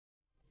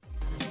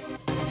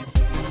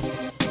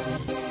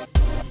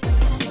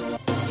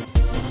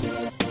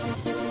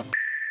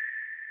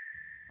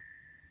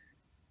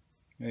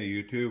Hey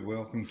YouTube,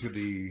 welcome to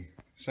the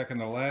second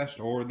to last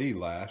or the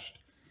last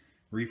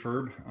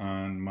refurb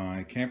on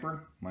my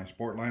camper, my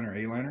Sportliner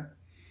A-Liner.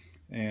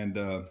 And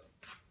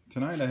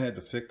tonight I had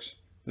to fix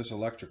this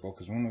electrical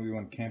because when we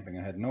went camping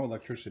I had no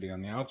electricity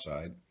on the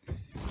outside,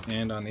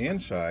 and on the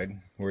inside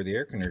where the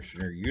air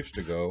conditioner used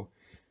to go,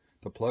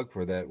 the plug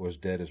for that was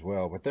dead as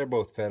well. But they're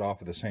both fed off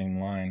of the same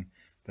line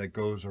that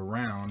goes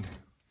around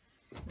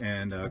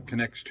and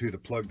connects to the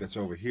plug that's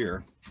over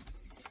here,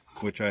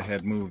 which I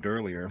had moved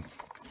earlier.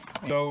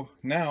 So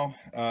now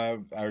I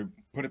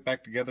put it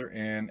back together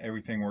and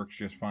everything works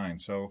just fine.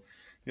 So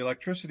the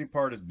electricity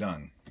part is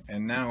done.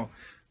 And now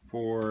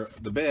for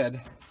the bed,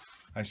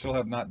 I still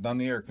have not done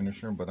the air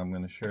conditioner, but I'm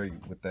going to share you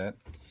with that.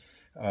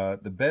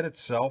 The bed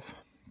itself,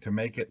 to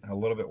make it a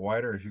little bit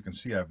wider, as you can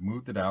see, I've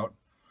moved it out.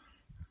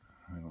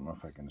 I don't know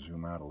if I can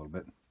zoom out a little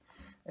bit.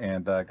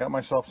 And I got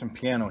myself some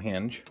piano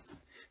hinge,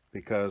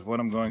 because what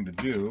I'm going to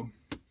do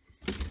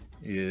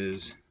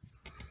is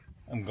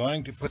I'm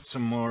going to put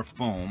some more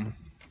foam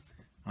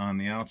on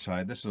the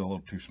outside. This is a little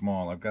too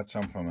small. I've got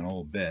some from an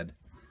old bed,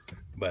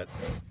 but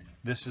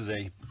this is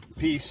a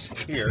piece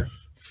here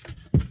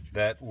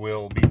that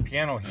will be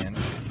piano hinged.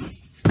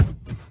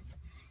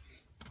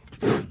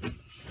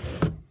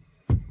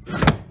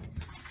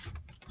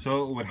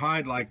 So it would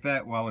hide like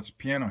that while it's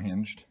piano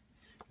hinged,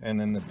 and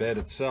then the bed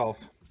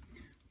itself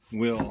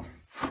will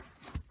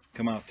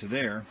come out to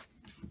there.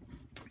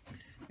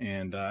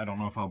 And I don't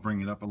know if I'll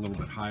bring it up a little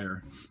bit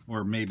higher,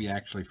 or maybe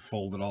actually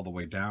fold it all the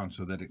way down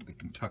so that it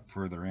can tuck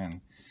further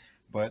in.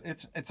 But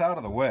it's out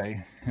of the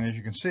way, and as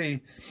you can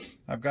see,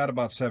 I've got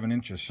about 7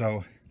 inches.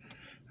 So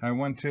I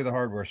went to the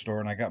hardware store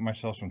and I got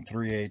myself some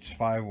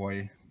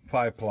 3/8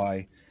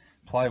 5-ply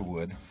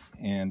plywood,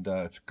 and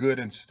it's good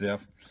and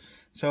stiff.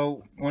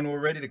 So when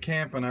we're ready to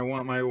camp and I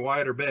want my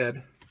wider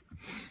bed,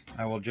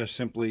 I will just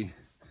simply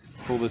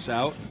pull this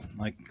out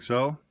like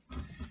so,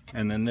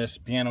 and then this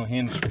piano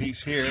hinge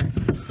piece here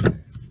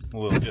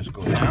will just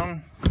go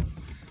down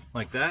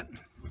like that,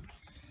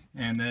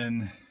 and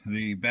then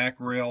the back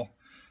rail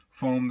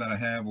foam that I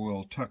have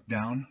will tuck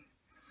down,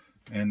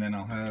 and then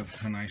I'll have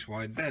a nice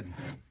wide bed.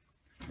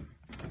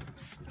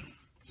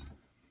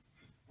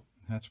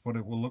 That's what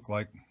it will look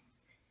like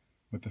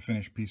with the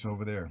finished piece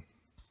over there.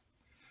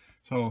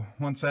 So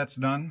once that's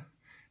done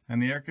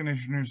and the air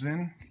conditioner's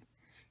in,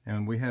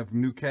 and we have a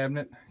new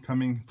cabinet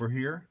coming for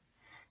here,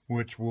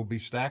 which will be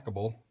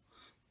stackable.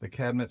 The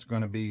cabinet's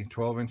going to be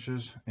 12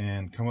 inches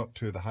and come up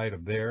to the height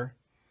of there,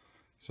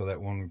 so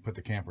that when we put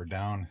the camper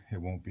down, it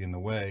won't be in the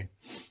way.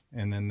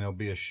 And then there'll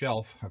be a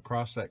shelf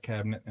across that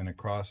cabinet and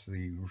across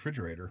the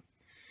refrigerator,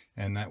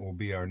 and that will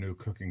be our new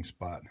cooking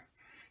spot.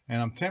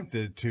 And I'm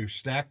tempted to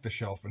stack the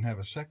shelf and have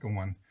a second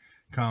one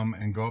come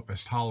and go up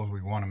as tall as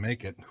we want to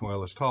make it.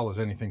 Well, as tall as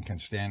anything can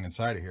stand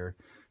inside of here.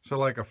 So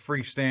like a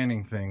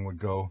freestanding thing would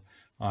go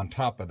on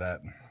top of that,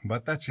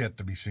 but that's yet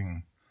to be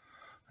seen.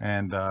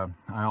 And I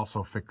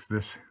also fixed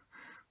this,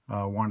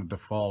 wanted to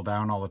fall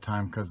down all the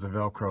time because the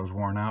Velcro is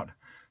worn out.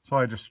 So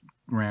I just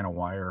ran a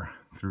wire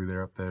through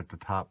there up there at the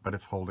top, but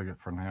it's holding it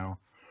for now.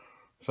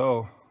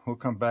 So we'll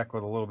come back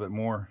with a little bit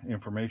more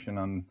information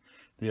on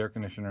the air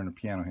conditioner and the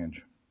piano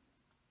hinge.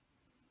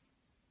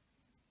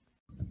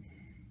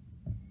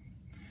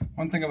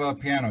 One thing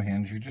about piano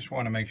hinge, you just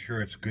want to make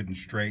sure it's good and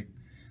straight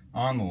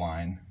on the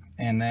line.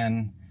 And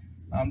then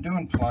I'm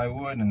doing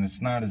plywood, and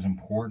it's not as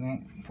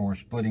important for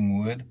splitting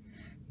wood,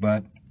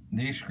 but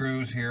these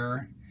screws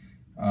here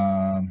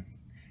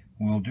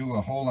will do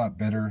a whole lot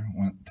better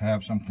to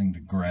have something to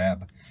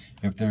grab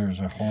if there's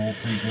a hole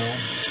pre-drilled.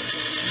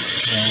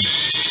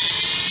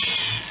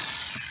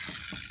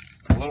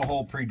 So a little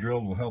hole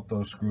pre-drilled will help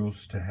those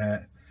screws to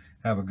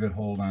have a good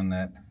hold on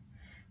that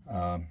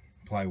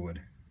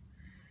plywood.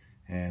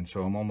 And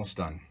so I'm almost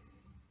done.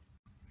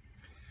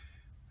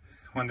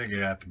 One thing you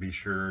have to be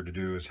sure to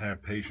do is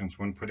have patience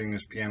when putting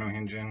this piano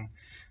hinge in.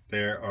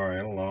 There are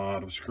a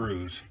lot of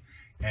screws,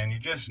 and you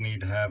just need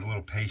to have a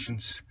little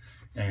patience,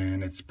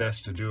 and it's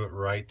best to do it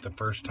right the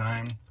first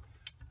time.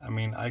 I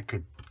mean, I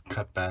could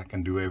cut back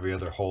and do every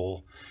other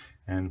hole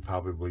and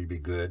probably be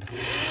good.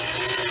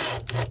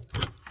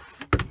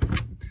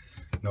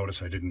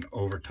 Notice I didn't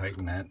over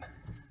tighten that.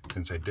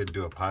 Since I did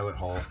do a pilot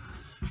hole,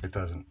 it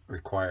doesn't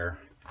require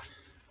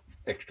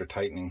extra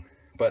tightening.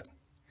 But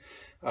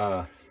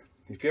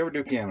if you ever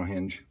do piano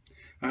hinge,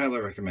 I highly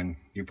recommend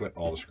you put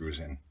all the screws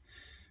in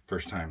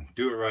first time.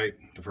 Do it right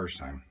the first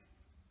time.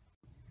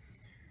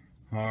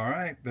 All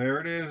right, there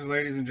it is,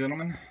 ladies and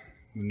gentlemen,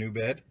 the new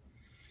bed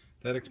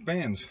that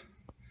expands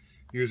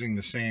using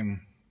the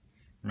same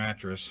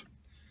mattress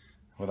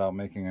without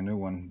making a new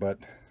one, but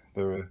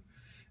the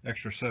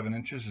extra 7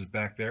 inches is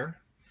back there,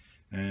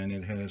 and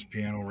it has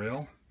piano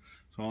rail.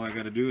 So all I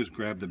got to do is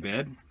grab the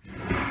bed,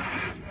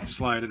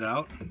 slide it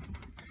out,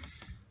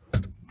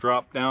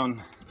 drop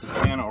down the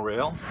piano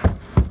rail,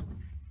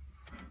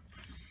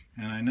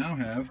 and I now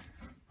have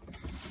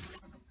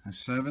a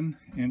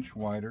 7-inch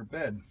wider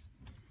bed.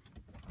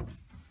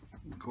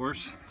 Of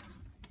course,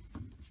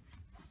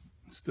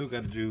 still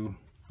got to do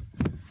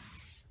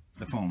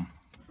the foam.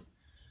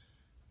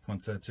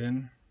 Once that's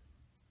in,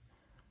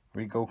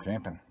 we go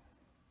camping.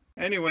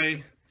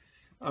 Anyway,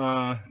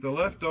 the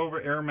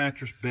leftover air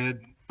mattress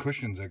bed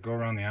cushions that go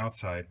around the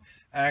outside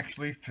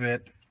actually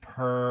fit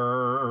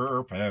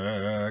perfect.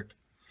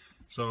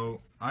 So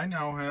I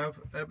now have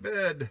a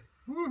bed.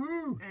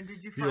 Woohoo! And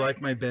did you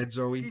like my bed,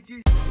 Zoe? Did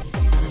you